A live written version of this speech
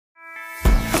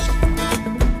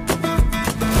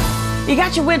You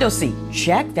got your window seat.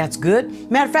 Check, that's good.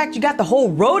 Matter of fact, you got the whole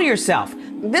row to yourself.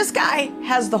 This guy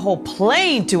has the whole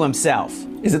plane to himself.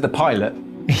 Is it the pilot?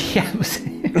 Yeah.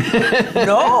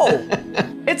 No,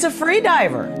 it's a free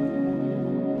diver.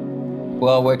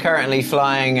 Well, we're currently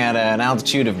flying at an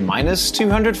altitude of minus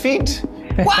 200 feet.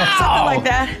 Wow! Something like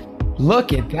that.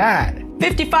 Look at that.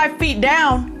 55 feet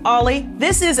down, Ollie.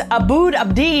 This is Abod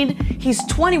Abdeen. He's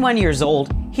 21 years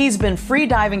old. He's been free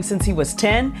diving since he was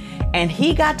 10, and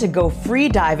he got to go free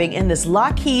diving in this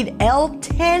Lockheed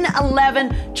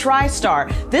L-1011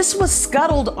 TriStar. This was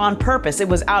scuttled on purpose. It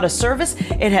was out of service.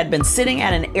 It had been sitting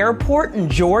at an airport in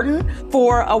Jordan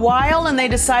for a while, and they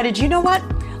decided, you know what?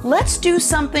 Let's do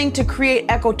something to create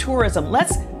ecotourism.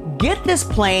 Let's get this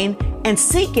plane and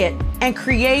sink it and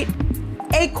create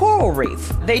a coral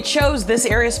reef. They chose this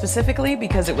area specifically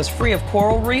because it was free of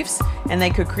coral reefs and they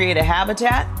could create a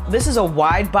habitat. This is a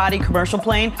wide body commercial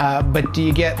plane. But do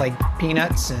you get like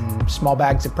peanuts and small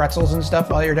bags of pretzels and stuff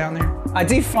while you're down there? I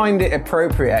do find it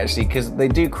appropriate actually, because they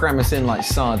do cram us in like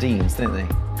sardines, don't they?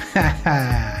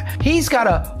 He's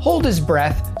gotta hold his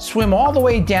breath, swim all the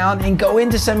way down, and go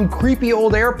into some creepy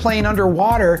old airplane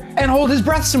underwater and hold his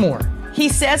breath some more. He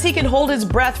says he can hold his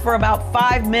breath for about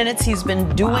 5 minutes. He's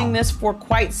been doing this for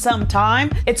quite some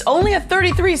time. It's only a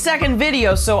 33-second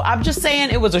video, so I'm just saying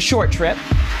it was a short trip.